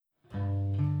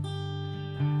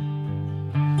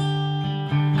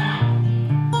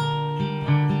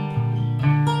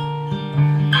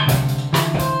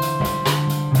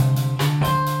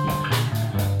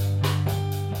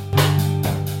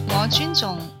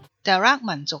Darug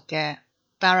民族嘅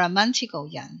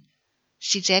Baramantigo 人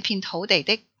是這片土地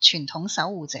的傳統守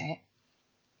護者，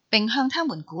並向他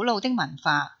們古老的文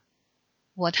化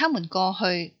和他們過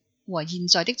去和現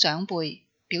在的長輩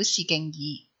表示敬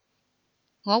意。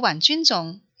我還尊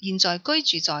重現在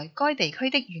居住在該地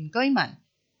區的原居民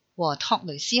和托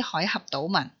雷斯海峽島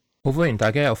民。好，歡迎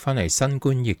大家又返嚟新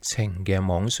冠疫情嘅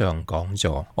網上講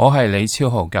座。我係李超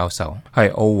豪教授，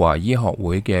係澳華醫學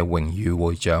會嘅榮譽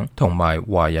會長同埋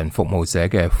華人服務社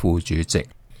嘅副主席。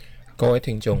各位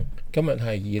聽眾，今日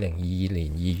係2022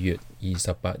年2月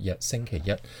28日星期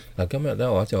一。今日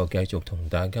呢，我就繼續同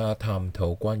大家探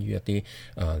討關於一啲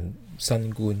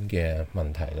新冠嘅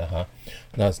問題啦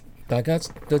吓。大家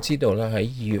都知道啦，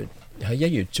喺1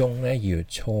月中呢，2月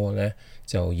初呢，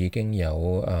就已經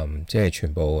有即係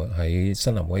全部喺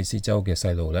新南威爾斯州嘅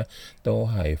細路呢，都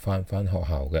係返學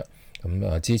校嘅。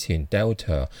咁之前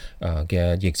Delta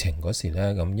嘅疫情嗰時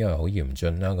呢，咁因為好嚴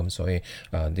峻啦，咁所以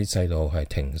啲細路係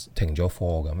停咗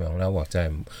課咁樣啦，或者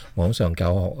係網上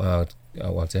教學啊，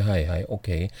或者係喺屋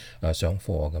企上課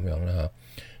咁樣啦嚇。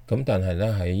咁但係咧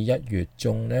喺1月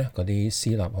中咧，嗰啲私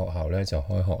立學校咧就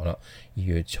開學啦。2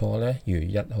月初咧，2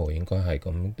月1號應該係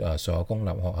咁，所有公立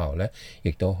學校咧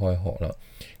亦都開學啦。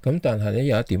咁但係咧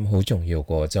有一點好重要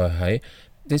嘅，就係喺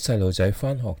啲細路仔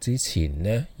返學之前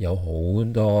咧，有好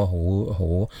多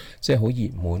好即係好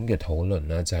熱門嘅討論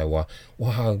啦，就係話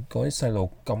哇，嗰啲細路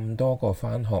咁多個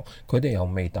返學，佢哋又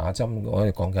未打針，我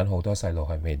哋講緊好多細路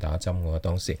係未打針嘅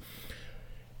當時。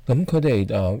咁佢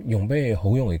哋用咩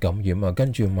好容易感染啊？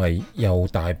跟住咪又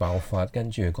大爆發，跟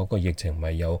住嗰個疫情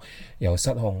咪又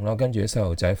失控啦。跟住啲細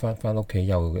路仔翻屋企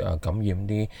又感染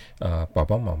啲爸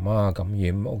爸媽媽啊，感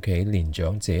染屋企年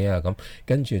長者啊，咁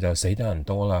跟住就死得人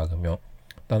多啦咁樣。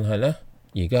但係呢，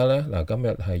而家呢，嗱，今日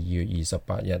係2月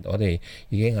28日，我哋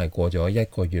已經係過咗1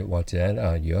個月，或者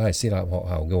如果係私立學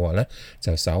校嘅話呢，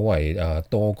就稍為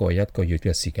多過1個月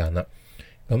嘅時間啦。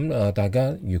咁大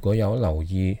家如果有留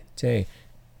意，即係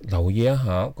留意一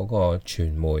下嗰個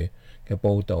傳媒嘅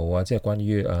報導啊，即係關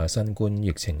於新冠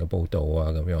疫情嘅報導啊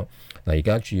咁樣。嗱，而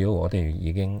家主要我哋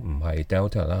已經唔係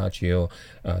Delta 啦，主要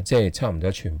即係差唔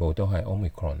多全部都係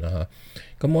Omicron 啦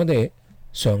嚇。咁我哋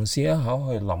嘗試一下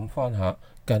去諗翻下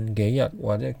近幾日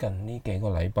或者近呢幾個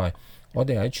禮拜，我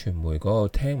哋喺傳媒嗰度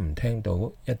聽唔聽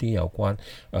到一啲有關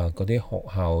嗰啲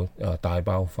學校大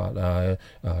爆發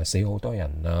死好多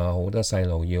人好多細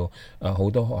路要好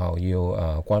多學校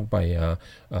要關閉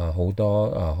好多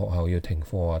學校要停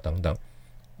課等等，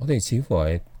我哋似乎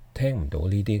係聽唔到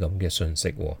呢啲咁嘅訊息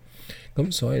喎。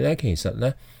咁所以呢，其實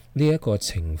呢，呢一個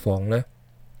情況呢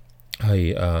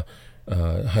係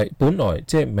係本來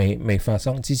即係未發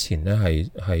生之前呢，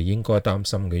係應該擔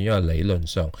心嘅，因為理論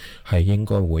上係應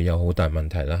該會有好大問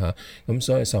題啦嚇。咁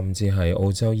所以甚至係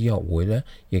澳洲醫學會呢，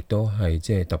亦都係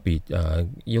即係特別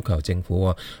要求政府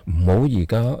話唔好而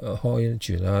家開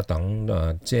住啦，等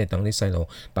即係等啲細路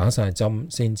打晒針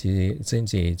先至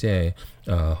即係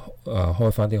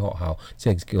開翻啲學校，即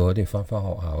係叫佢哋翻學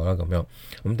校啦咁樣。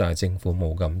咁但係政府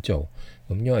冇咁做。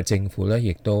咁因為政府咧，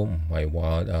亦都唔係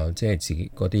話即係自己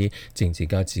嗰啲政治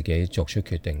家自己作出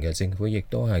決定嘅，政府亦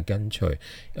都係跟隨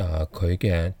佢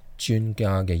嘅專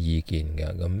家嘅意見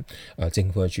嘅。咁政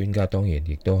府嘅專家當然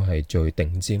亦都係最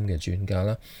頂尖嘅專家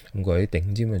啦。咁嗰啲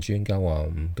頂尖嘅專家話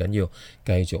唔緊要，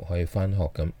繼續可以返學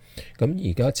咁。咁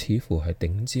而家似乎係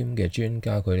頂尖嘅專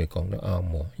家佢哋講得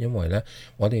啱喎，因為咧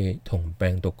我哋同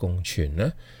病毒共存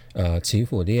咧。似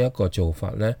乎呢一個做法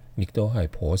呢，亦都係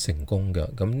頗成功嘅。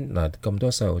咁多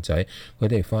細路仔，佢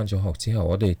哋返咗學之後，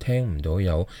我哋聽唔到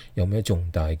有咩重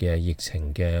大嘅疫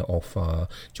情嘅惡化、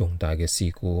重大嘅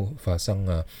事故發生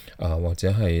或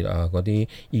者係嗰啲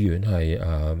醫院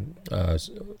係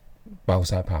爆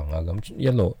晒棚咁一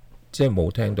路即係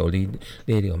冇聽到呢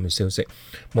啲咁嘅消息。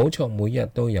冇錯，每日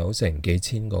都有成幾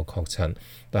千個確診，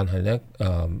但係呢，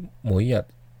每日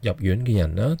入院嘅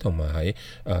人啦，同埋喺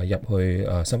入去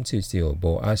深切治療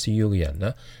部 ICU 嘅人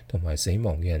啦，同埋死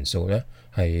亡嘅人數咧，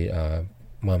係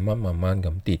慢慢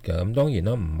咁跌嘅。咁當然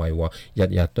啦，唔係話日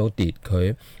日都跌，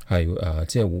佢係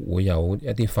即係會有一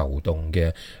啲浮動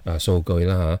嘅數據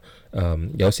啦嚇。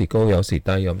有時高有時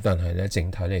低咁，但係咧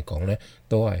整體嚟講咧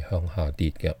都係向下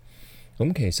跌嘅。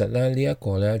咁其實咧呢一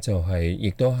個咧就係亦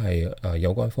都係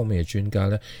有關方面嘅專家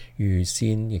咧預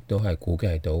先亦都係估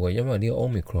計到嘅，因為呢個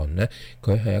Omicron 咧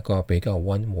佢係一個比較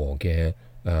溫和嘅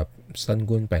新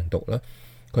冠病毒啦，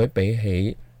佢比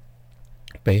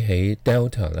起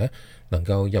Delta 咧能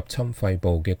夠入侵肺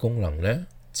部嘅功能咧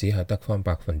只係得返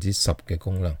10%嘅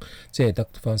功能，即係得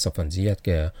返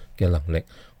1/10嘅能力。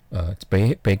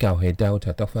比較起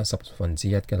Delta 得返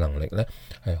1/10嘅能力咧，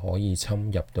係可以侵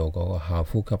入到嗰個下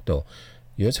呼吸道，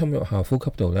如果侵入下呼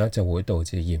吸道咧，就會導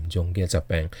致嚴重嘅疾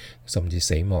病甚至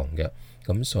死亡嘅。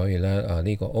咁所以咧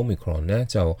呢個 Omicron 咧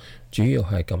就主要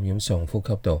係感染上呼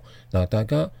吸道。嗱，大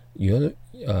家如果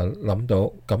諗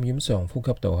到感染上呼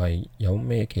吸道係有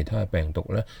咩其他嘅病毒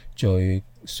咧，最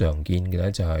常見嘅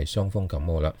咧就係傷風感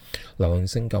冒啦。流行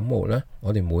性感冒咧，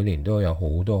我哋每年都有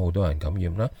好多人感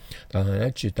染啦，但係咧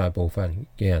絕大部分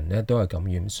嘅人咧都係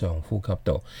感染上呼吸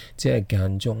道，即係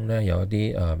間中咧有一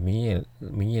啲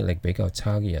免疫力比較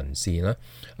差嘅人士啦，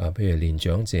譬如年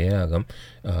長者啊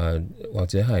咁，或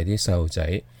者係啲細路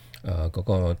仔嗰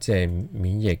個即係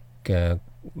免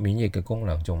疫嘅功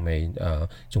能仲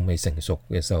未成熟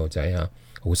嘅細路仔啊，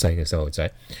好細嘅細路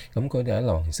仔，咁佢哋喺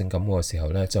流行性感冒嘅時候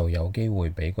咧，就有機會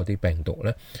俾嗰啲病毒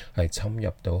咧係侵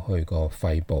入到去個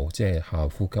肺部，即係下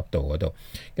呼吸道嗰度，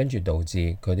跟住導致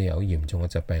佢哋有嚴重嘅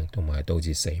疾病，同埋導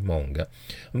致死亡嘅。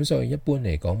咁所以一般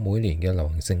嚟講，每年嘅流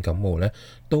行性感冒咧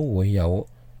都會有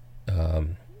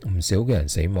唔少嘅人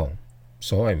死亡。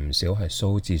所謂唔少係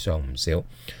數字上唔少，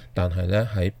但係咧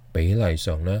喺比例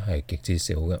上咧係極之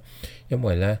少嘅，因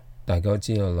為咧大家都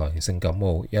知道流行性感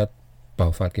冒一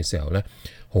爆發嘅時候咧，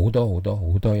好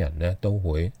多人咧都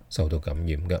會受到感染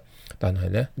嘅。但係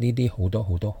咧呢啲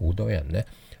好多人咧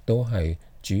都係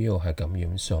主要係感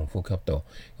染上呼吸道，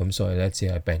咁所以咧只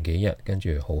係病幾日跟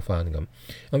住好返咁。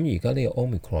咁而家呢個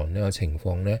Omicron 呢個情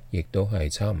況咧，亦都係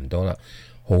差唔多啦。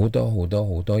好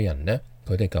多人咧，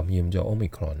佢哋感染咗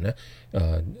Omicron 咧，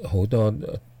好多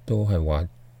都係話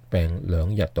病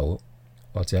2日到，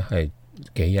或者係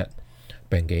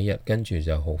病幾日，跟住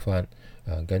就好返，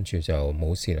跟住就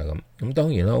冇事啦咁。咁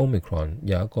當然啦 ，Omicron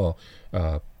有一個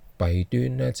弊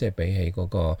端咧，即係比起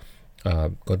嗰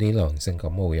啲流行性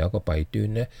感冒有一個弊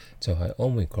端咧，就係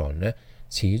Omicron 咧，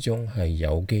始終係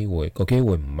有機會，個機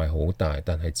會唔係好大，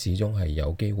但係始終係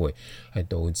有機會係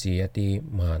導致一啲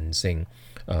慢性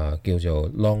叫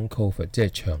做 Long COVID， 即係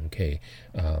長期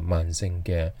慢性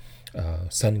嘅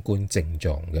新冠症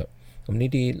狀嘅。咁呢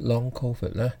啲 Long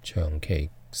COVID 咧，長期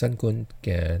新冠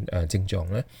嘅症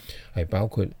狀咧，係包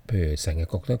括譬如成日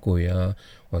覺得攰啊，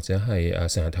或者係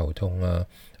成日頭痛啊，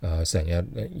成日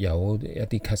有一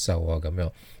啲咳嗽啊咁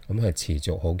樣，咁係持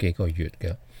續好幾個月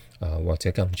嘅，或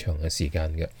者更長嘅時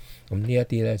間嘅。咁呢一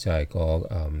啲咧就係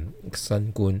個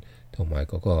新冠同埋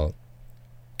嗰個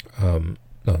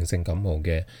流行性感冒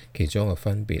嘅其中一個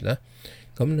分別咧。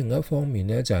咁另一方面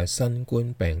咧就係新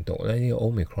冠病毒咧，呢個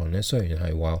Omicron 咧，雖然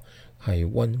係話係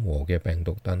溫和嘅病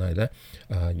毒，但係咧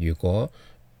如果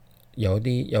有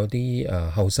啲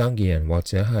後生嘅人或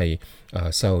者係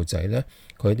細路仔咧，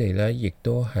佢哋咧亦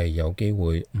都係有機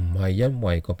會唔係因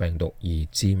為個病毒而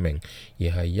致命，而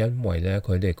係因為咧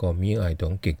佢哋個免疫系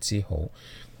統極之好，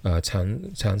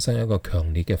產生一個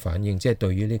強烈嘅反應，即係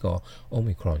對於呢個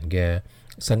Omicron 嘅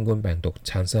新冠病毒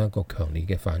產生一個強烈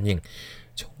嘅反應，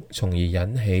從而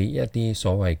引起一啲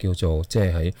所謂叫做即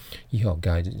係喺醫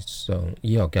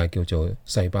學界叫做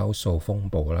細胞素風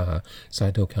暴啦嚇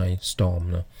cytokine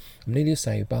storm 啦。咁呢啲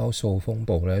細胞素風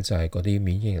暴咧，就係嗰啲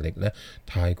免疫力咧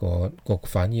太過個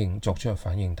反應作出嘅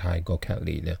反應太過劇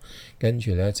烈啦，跟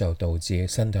住咧就導致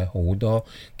身體好多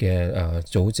嘅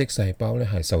組織細胞咧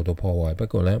係受到破壞。不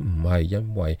過咧唔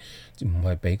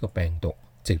係俾個病毒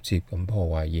直接咁破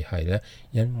壞，而係咧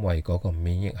因為嗰個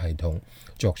免疫系統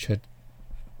作出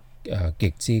極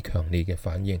之強烈嘅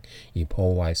反應，而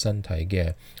破壞身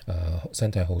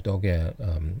體好多嘅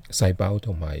細胞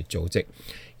同埋組織，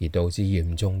而導致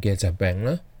嚴重嘅疾病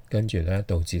啦，跟住咧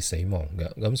導致死亡嘅。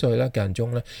咁所以咧間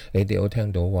中咧，你哋都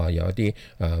聽到話有一啲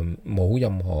冇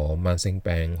任何慢性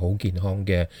病、好健康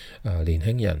嘅年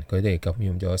輕人，佢哋感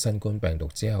染咗新冠病毒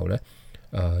之後咧，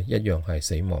一樣係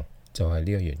死亡，就係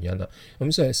呢個原因啦。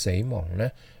咁所以死亡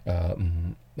咧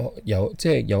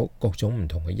有各種唔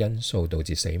同嘅因素導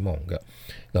致死亡嘅。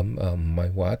咁唔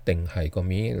係話一定係個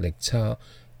免疫力差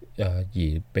而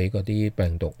俾嗰啲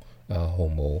病毒毫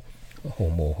無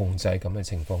控制咁嘅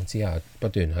情況之下，不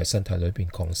斷喺身體裏邊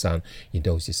擴散而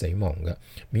導致死亡嘅。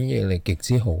免疫力極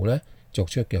之好咧，作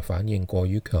出嘅反應過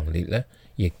於強烈咧，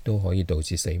亦都可以導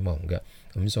致死亡嘅。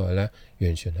咁所以咧，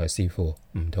完全係視乎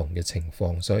唔同嘅情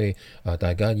況。所以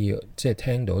大家要即係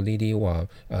聽到呢啲話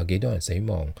幾多人死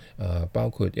亡，包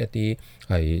括一啲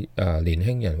係年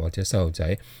輕人或者細路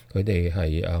仔，佢哋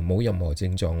係冇任何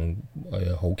症狀，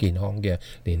好健康嘅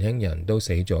年輕人都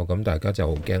死咗，咁大家就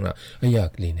好驚啦。哎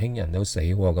呀，年輕人都死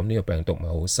喎，咁呢個病毒咪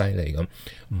好犀利咁？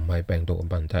唔係病毒嘅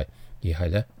問題，而係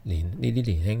咧呢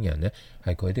啲年輕人咧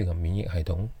係佢哋嘅免疫系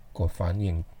統個反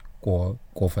應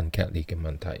過分劇烈嘅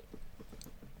問題。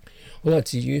好啦，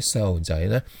至於細路仔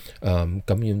咧，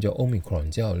感染咗 Omicron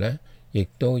之後咧，亦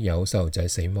都有細路仔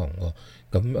死亡喎。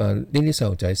咁呢啲細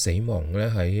路仔死亡咧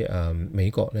喺美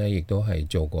國咧，亦都係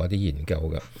做過一啲研究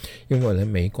嘅，因為喺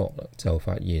美國就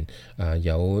發現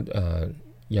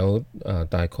有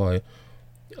大概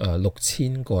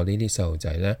6000個呢啲細路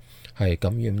仔咧係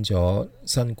感染咗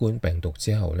新冠病毒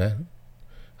之後咧，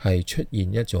係出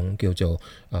現一種叫做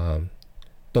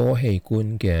多器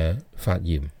官嘅發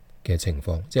炎嘅情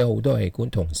況，即係好多器官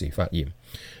同時發炎，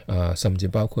甚至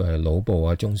包括係腦部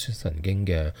啊、中樞神經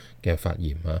嘅發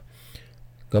炎啊。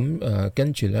咁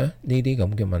跟住咧，呢啲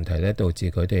咁嘅問題咧，導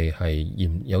致佢哋係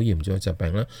有嚴重疾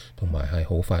病啦，同埋係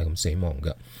好快咁死亡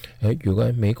嘅。如果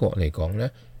喺美國嚟講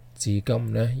咧，至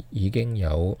今咧已經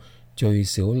有最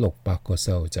少600個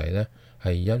細路仔咧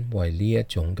係因為呢一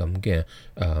種咁嘅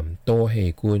多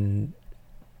器官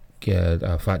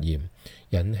嘅發炎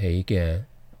引起嘅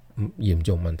嚴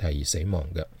重問題而死亡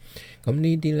嘅。咁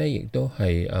呢啲咧亦都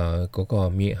係嗰個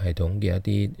免疫系統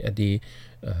嘅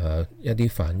一啲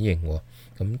反應喎。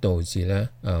咁導致咧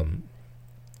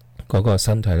嗰個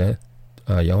身體咧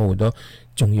有好多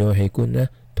重要器官咧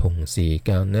同時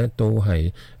間咧都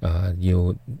係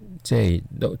要即係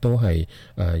都係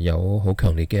有好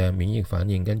強烈嘅免疫反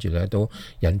應，跟住咧都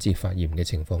引致發炎嘅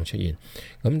情況出現。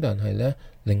咁但係咧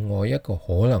另外一個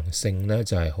可能性咧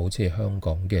就係好似香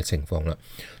港嘅情況啦。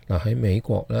喺美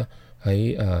國咧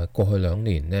喺過去2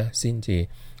年咧先至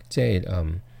即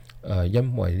係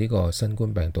因為呢個新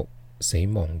冠病毒死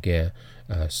亡嘅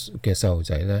細路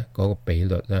仔咧，嗰個比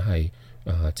率咧係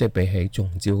即係比起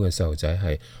中招嘅細路仔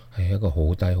係一個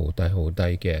好低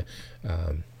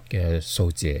嘅數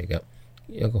字嚟嘅，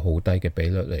一個好低嘅比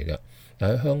率嚟嘅。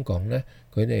但喺香港咧，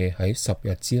佢哋喺10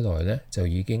日之內咧就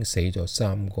已經死咗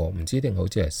3個，唔知定好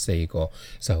似係4個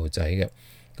細路仔嘅。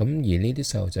咁而呢啲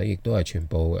細路仔亦都係全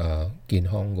部健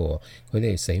康嘅，佢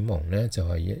哋死亡咧就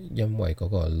係因為嗰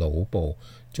個腦部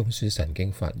中樞神經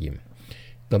發炎。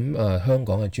咁香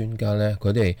港嘅專家咧，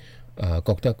佢哋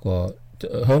覺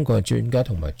得香港嘅專家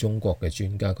同埋中國嘅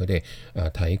專家，佢哋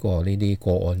睇過呢啲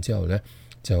個案之後咧，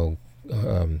就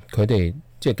佢哋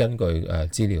即係根據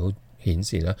資料顯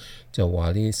示啦，就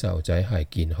話呢啲細路仔係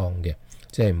健康嘅，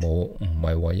即係唔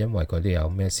係話因為佢哋有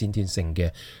咩先天性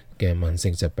嘅慢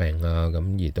性疾病啊咁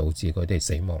而導致佢哋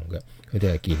死亡嘅，佢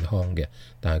哋係健康嘅，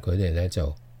但係佢哋咧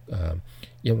就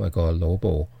因為個腦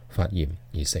部發炎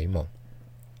而死亡。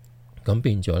咁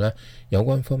變咗咧，有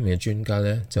關方面嘅專家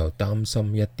咧就擔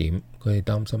心一點，佢哋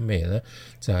擔心咩咧？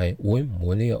就係會唔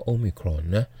會呢個 Omicron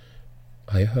咧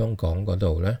喺香港嗰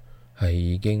度咧係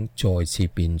已經再次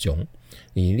變種，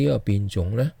而呢個變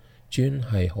種咧專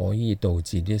係可以導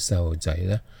致啲細路仔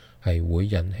咧係會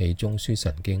引起中樞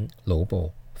神經腦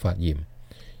部發炎，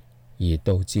而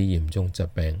導致嚴重疾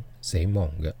病死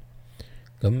亡嘅。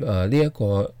咁呢一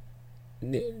個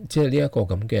即係呢一個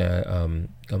咁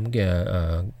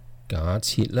嘅假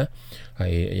設咧，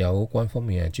係有關方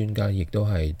面嘅專家亦都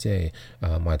係即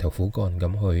係埋頭苦幹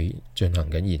咁去進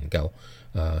行緊研究，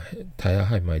睇下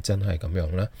係咪真係咁樣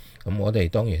咧？咁我哋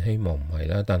當然希望唔係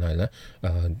啦，但係咧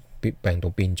病毒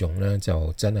變種咧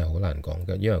就真係好難講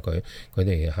嘅，因為佢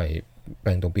哋係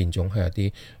病毒變種係一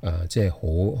啲即係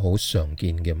好常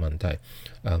見嘅問題。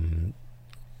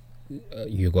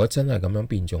如果真係咁樣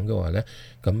變種嘅話咧，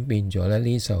咁變咗咧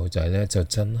呢細路仔咧就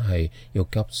真係要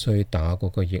急需打嗰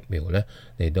個疫苗咧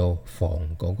嚟到防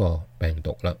嗰個病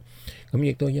毒啦。咁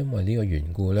亦都因為呢個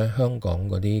緣故咧，香港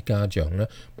嗰啲家長咧，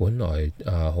本來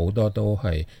好多都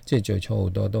係即係最初好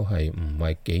多都係唔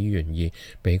係幾願意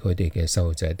俾佢哋嘅細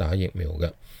路仔打疫苗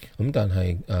嘅。咁但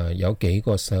係有幾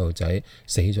個細路仔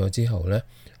死咗之後咧，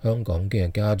香港嘅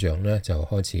家長咧就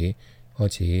開始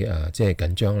即係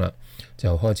緊張啦，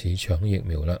就開始搶疫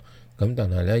苗啦。咁但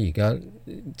係咧而家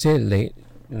即係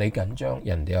你緊張，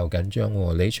人哋又緊張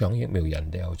喎；你搶疫苗，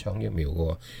人哋又搶疫苗嘅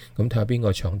喎。咁睇下邊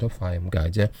個搶得快咁解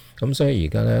啫。咁所以而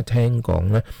家咧聽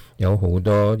講咧有好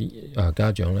多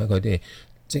家長咧，佢哋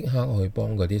即刻去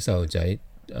幫嗰啲細路仔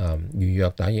預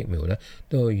約打疫苗咧，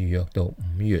都會預約到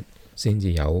5月先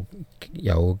至有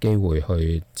機會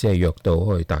去即係約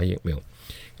到去打疫苗。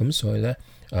咁所以咧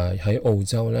喺澳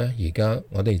洲咧，而家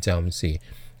我哋暫時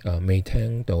未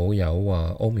聽到有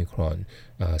話 Omicron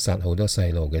殺好多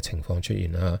細路嘅情況出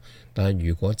現啦。但係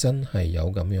如果真係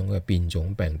有咁樣嘅變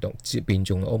種病毒、變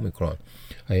種 Omicron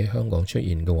喺香港出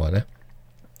現嘅話咧，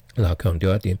強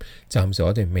調一點，暫時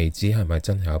我哋未知係咪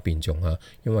真係有變種啊，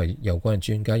因為有關嘅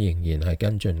專家仍然係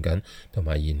跟進緊同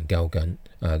埋研究緊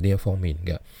呢一方面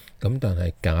嘅。咁但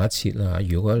係假設啦，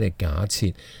如果你假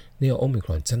設呢個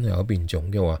Omicron 真係有變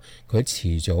種嘅話，佢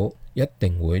遲早一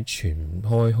定會傳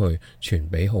開去，傳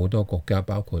俾好多國家，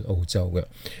包括澳洲嘅。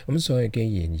咁所以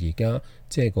既然而家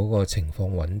即係嗰個情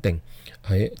況穩定，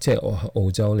喺即係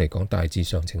澳洲嚟講大致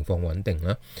上情況穩定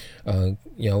啦。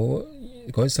有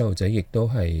嗰啲細路仔亦都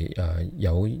係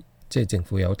有即係政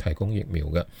府有提供疫苗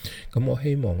嘅。咁我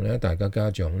希望咧大家家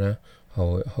長咧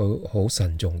好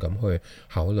慎重咁去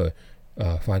考慮，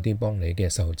快啲幫你嘅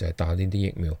細路仔打呢啲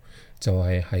疫苗，就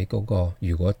係喺嗰個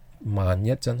如果萬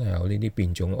一真係有呢啲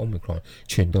變種 Omicron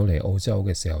傳到嚟澳洲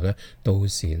嘅時候咧，到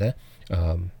時咧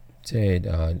即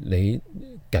係你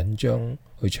緊張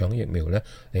去搶疫苗咧，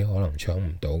你可能搶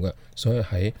唔到嘅。所以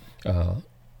喺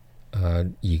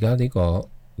而家呢個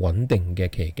穩定嘅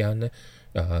期間咧，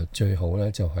最好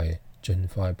咧就係盡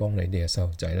快幫你哋嘅細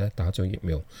路仔咧打咗疫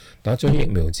苗。打咗疫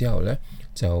苗之後咧，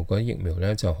就嗰啲疫苗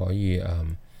咧就可以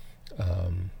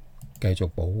繼續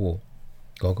保護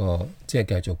嗰個，即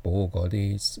係繼續保護嗰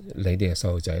啲你哋嘅細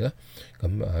路仔啦。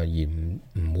咁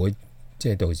而唔會即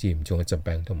係導致嚴重嘅疾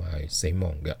病同埋死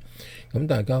亡嘅。咁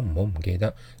大家唔好唔記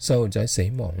得，細路仔死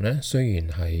亡咧，雖然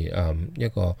係一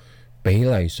個比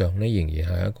例上咧，仍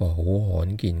然係一個好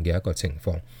罕見嘅一個情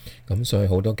況。咁所以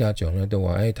好多家長咧都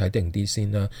話：睇定啲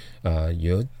先啦。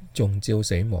如果中招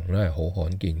死亡咧係好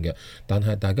罕見嘅，但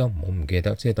係大家唔好唔記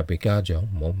得，即係特別家長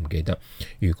唔好唔記得，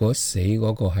如果死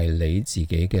嗰個係你自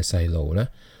己嘅細路咧，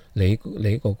你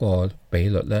嗰個比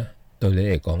率咧，對你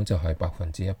嚟講就係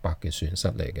100%嘅損失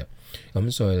嚟嘅。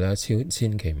咁所以咧，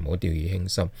千祈唔好掉以輕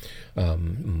心，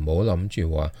唔好諗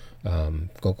住話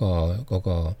嗰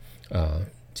個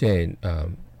即係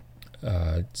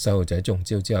細路仔中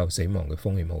招之後死亡嘅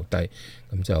風險好低，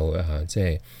咁就即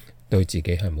係對自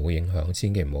己係冇影響，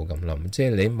千祈唔好咁諗。即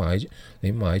係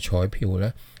你買彩票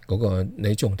咧，嗰個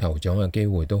你中頭獎嘅機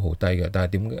會都好低嘅，但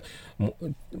係點解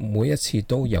每一次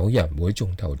都有人會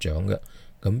中頭獎嘅？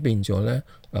咁變咗咧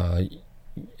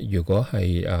如果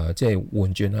係即係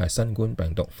換轉係新冠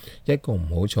病毒，一個唔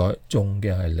好彩中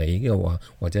嘅係你嘅話，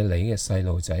或者你嘅細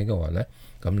路仔嘅話咧，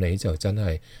咁你就真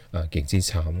係極之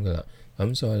慘噶啦。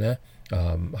咁所以咧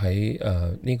喺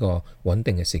呢個穩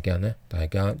定嘅時間咧，大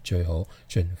家最好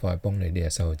盡快幫你哋嘅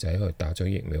細路仔去打咗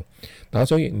疫苗。打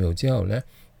咗疫苗之後咧，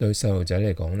對細路仔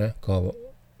嚟講咧，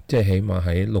即係起碼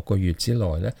喺6個月之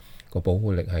內咧，個保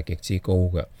護力係極之高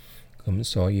嘅。咁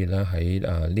所以咧喺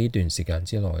呢段時間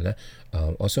之內咧，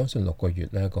我相信6個月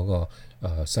咧嗰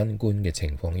個新冠嘅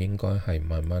情況應該係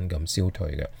慢慢咁消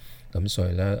退嘅。咁所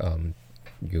以咧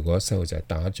如果細路仔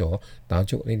打足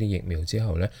呢啲疫苗之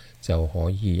後咧，就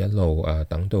可以一路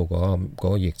等到嗰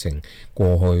個疫情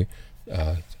過去，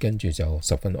跟住就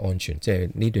十分安全。即係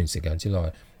呢段時間之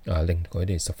內令佢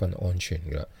哋十分安全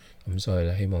㗎啦。咁所以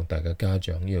咧，希望大家家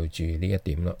長要注意呢一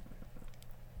點啦。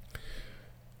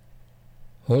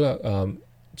好啦，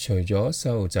除咗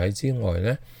細路仔之外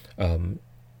咧，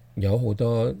有好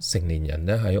多成年人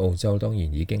咧喺澳洲，當然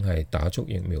已經係打足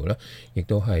疫苗啦，亦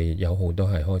都係有好多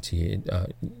係開始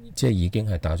即係已經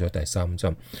係打咗第3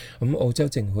針。咁澳洲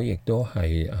政府亦都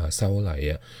係修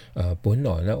例本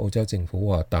來咧澳洲政府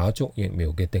話打足疫苗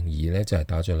嘅定義咧就係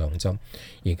打咗2針，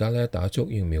而家咧打足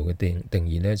疫苗嘅定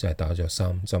義咧就係打咗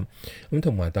3針。咁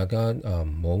同埋大家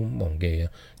唔好忘記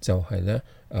就係咧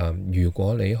如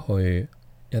果你去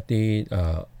一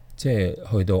啲即係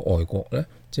去到外國咧，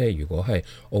即係如果係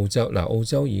澳洲澳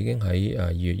洲已經喺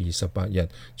2月28日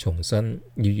重新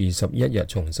2月21日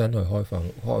重新去開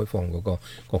放嗰個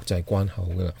國際關口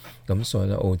㗎啦。咁所以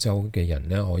咧澳洲嘅人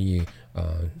咧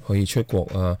可以出國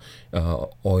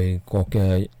外國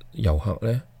嘅遊客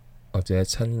咧或者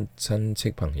親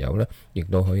戚朋友咧，亦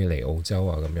都可以嚟澳洲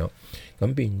咁樣。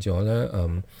咁變咗咧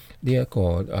呢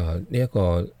一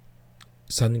個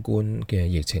新冠嘅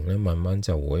疫情咧，慢慢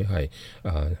就會係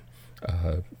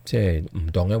即係唔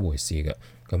當一回事嘅，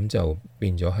咁就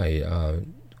變咗係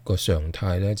個常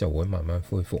態咧，就會慢慢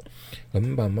恢復。咁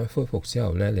慢慢恢復之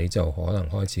後咧，你就可能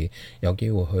開始有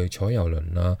機會去坐郵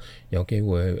輪有機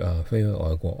會飛去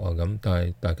外國咁。但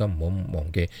係大家唔好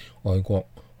忘記，外國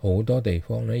好多地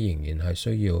方咧仍然係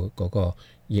需要嗰個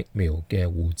疫苗嘅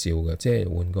護照嘅，即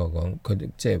係換句講，佢哋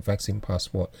即係 vaccine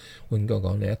passport。換句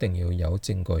講，你一定要有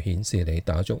證據顯示你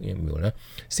打足疫苗咧，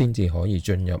先至可以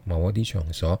進入某一啲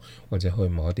場所或者去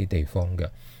某一啲地方嘅。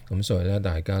咁所以咧，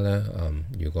大家咧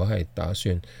如果係打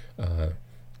算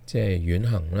即係遠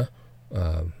行啦，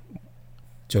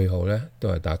最好咧都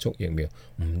係打足疫苗，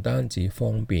唔單止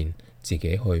方便自己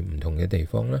去唔同嘅地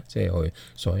方啦，即係去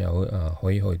所有可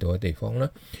以去到嘅地方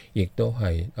啦，亦都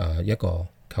係一個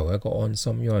求一個安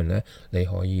心，因為呢你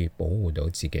可以保護到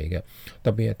自己嘅。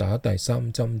特別係打第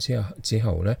3針之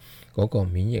後呢，嗰個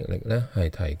免疫力呢係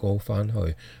提高翻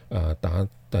去打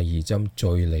第2針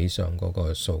最理想嗰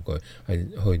個數據係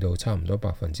去到差唔多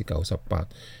98%，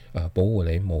保護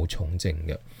你冇重症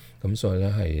嘅。咁所以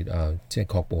呢係即係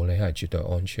確保你係絕對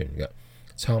安全嘅，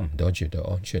差唔多絕對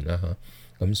安全啦嚇。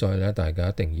咁所以呢，大家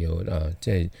一定要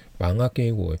即係把握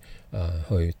機會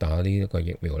去打呢一個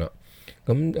疫苗啦。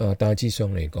咁大致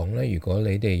上嚟講呢，如果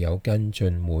你哋有跟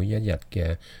進每一日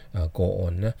嘅個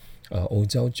案呢，澳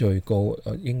洲最高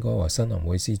應該話新南威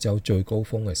爾斯州最高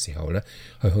峰嘅時候呢，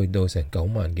係去到成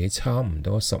9萬幾，差唔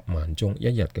多10萬宗一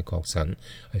日嘅確診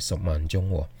係10萬宗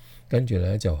喎。跟住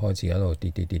呢，就開始一路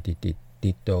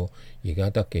跌到而家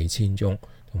得幾千宗，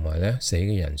同埋呢死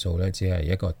嘅人數呢，只係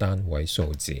一個單位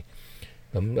數字。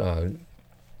咁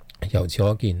由此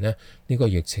可見呢，呢個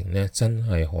疫情呢，真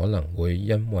係可能會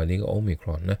因為呢個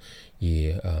Omicron 呢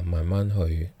而慢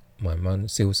慢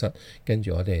消失，跟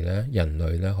住我哋呢人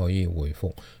類呢可以回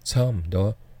復差唔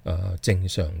多正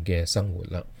常嘅生活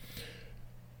啦。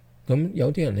咁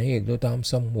有啲人呢亦都擔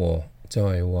心，就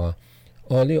係話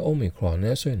呢個 Omicron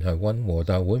呢雖然係溫和，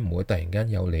但係會唔會突然間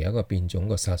又嚟一個變種，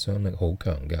個殺傷力好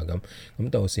強㗎？咁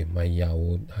到時咪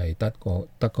又係得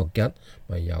個吉，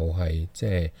咪又係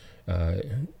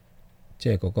即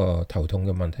係嗰個頭痛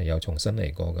嘅問題又重新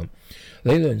嚟過咁。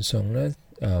理論上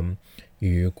呢，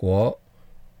如果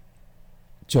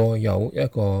再有一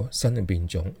個新嘅變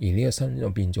種，而呢個新嘅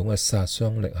變種嘅殺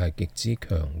傷力係極之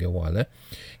強嘅話呢，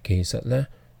其實呢，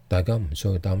大家唔需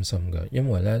要擔心嘅，因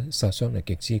為呢殺傷力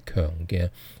極之強嘅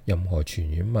任何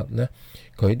傳染物呢，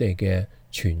佢哋嘅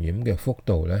傳染嘅幅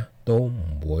度呢都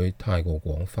唔會太過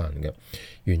廣泛嘅。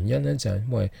原因呢，就係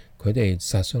因為佢哋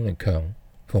殺傷力強，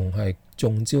逢係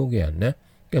中招嘅人呢，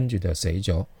跟住就死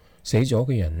咗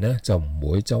嘅人呢，就唔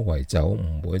會周圍走，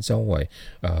唔會周圍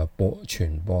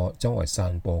傳播、周圍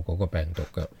散播嗰個病毒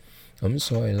嘅。咁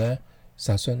所以呢，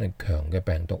殺傷力強嘅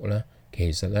病毒呢，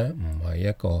其實呢唔係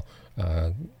一個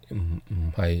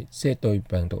唔係即係對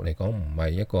病毒嚟講唔係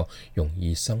一個容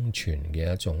易生存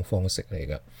嘅一種方式嚟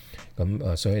嘅。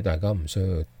咁所以大家唔需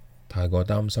要太過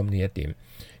擔心呢一點。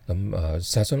咁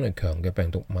殺傷力強嘅病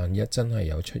毒萬一真係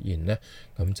有出現呢，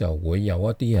咁就會有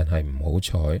一啲人係唔好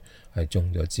彩係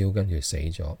中咗招跟住死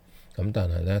咗。咁但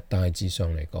係呢，大致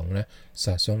上嚟講呢，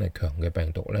殺傷力強嘅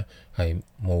病毒呢係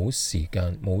冇時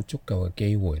間冇足夠嘅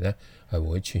機會呢係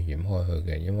會傳染開去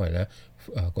嘅，因為呢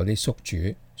嗰啲宿主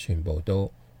全部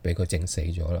都俾佢整死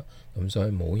咗啦。咁所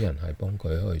以冇人係幫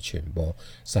佢去傳播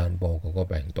散播嗰個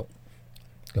病毒。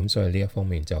咁所以呢一方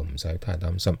面就唔使太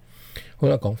擔心。好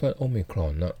啦，講翻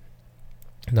Omicron 啦。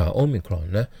Omicron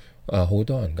呢，好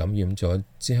多人感染咗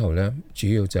之後呢，主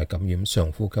要就係感染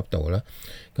上呼吸道啦。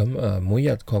咁每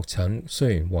日確診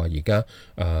雖然話而家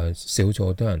少咗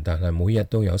好多人，但係每日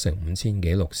都有成5000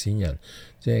幾6000人，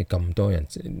即係咁多人，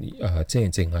即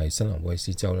係淨係新南威爾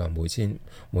斯州啦，每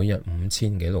日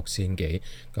5000幾6000幾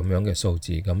咁樣嘅數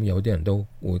字。咁有啲人都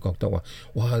會覺得話，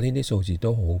哇！呢啲數字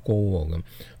都好高喎。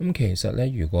咁其實呢，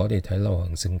如果我哋睇流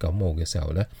行性感冒嘅時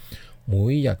候呢，每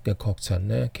日嘅確診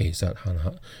呢，其實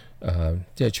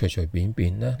即係隨便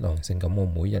便呢，流行性感冒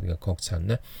每日嘅確診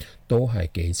呢，都係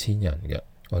幾千人嘅，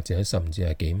或者甚至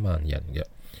係幾萬人嘅。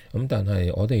咁但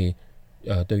係我哋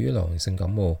對於流行性感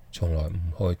冒從來唔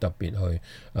去特別去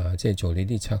即係做呢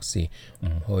啲測試，唔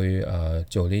去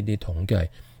做呢啲統計，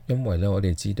因為呢，我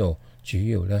哋知道主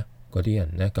要呢嗰啲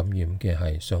人呢感染嘅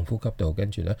係上呼吸道，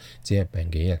跟住呢只係病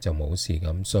幾日就冇事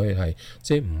咁，所以係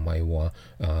即係唔係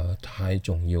話太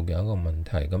重要嘅一個問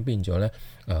題。咁變咗呢，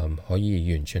可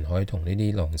以完全可以同呢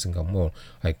啲流行性感冒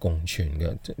係共存嘅，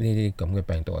呢啲咁嘅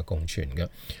病毒係共存嘅。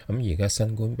咁而家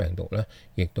新冠病毒呢，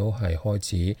亦都係開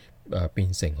始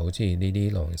變成好似呢啲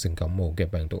流行性感冒嘅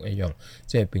病毒一樣，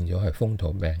即係變咗係風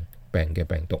土病嘅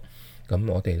病毒。咁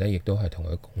我哋呢亦都係同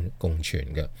佢共存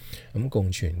嘅。咁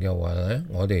共存嘅話呢，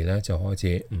我哋呢就開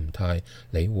始唔太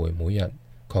理會每日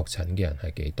確診嘅人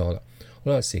係幾多啦。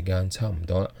好啦，時間差唔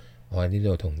多啦，我喺呢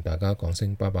度同大家講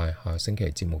聲拜拜，下星期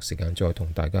節目時間再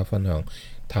同大家分享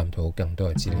探討更多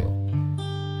嘅資料。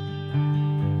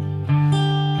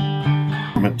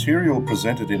The material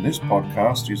presented in this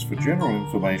podcast is for general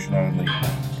information only.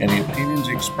 Any opinions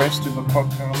expressed in the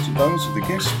podcast are those of the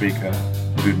guest speaker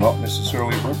and do not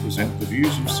necessarily represent the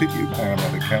views of City of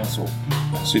Parramatta Council.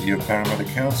 City of Parramatta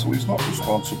Council is not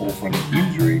responsible for any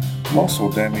injury, loss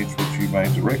or damage which you may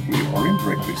directly or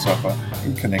indirectly suffer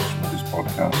in connection with this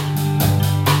podcast.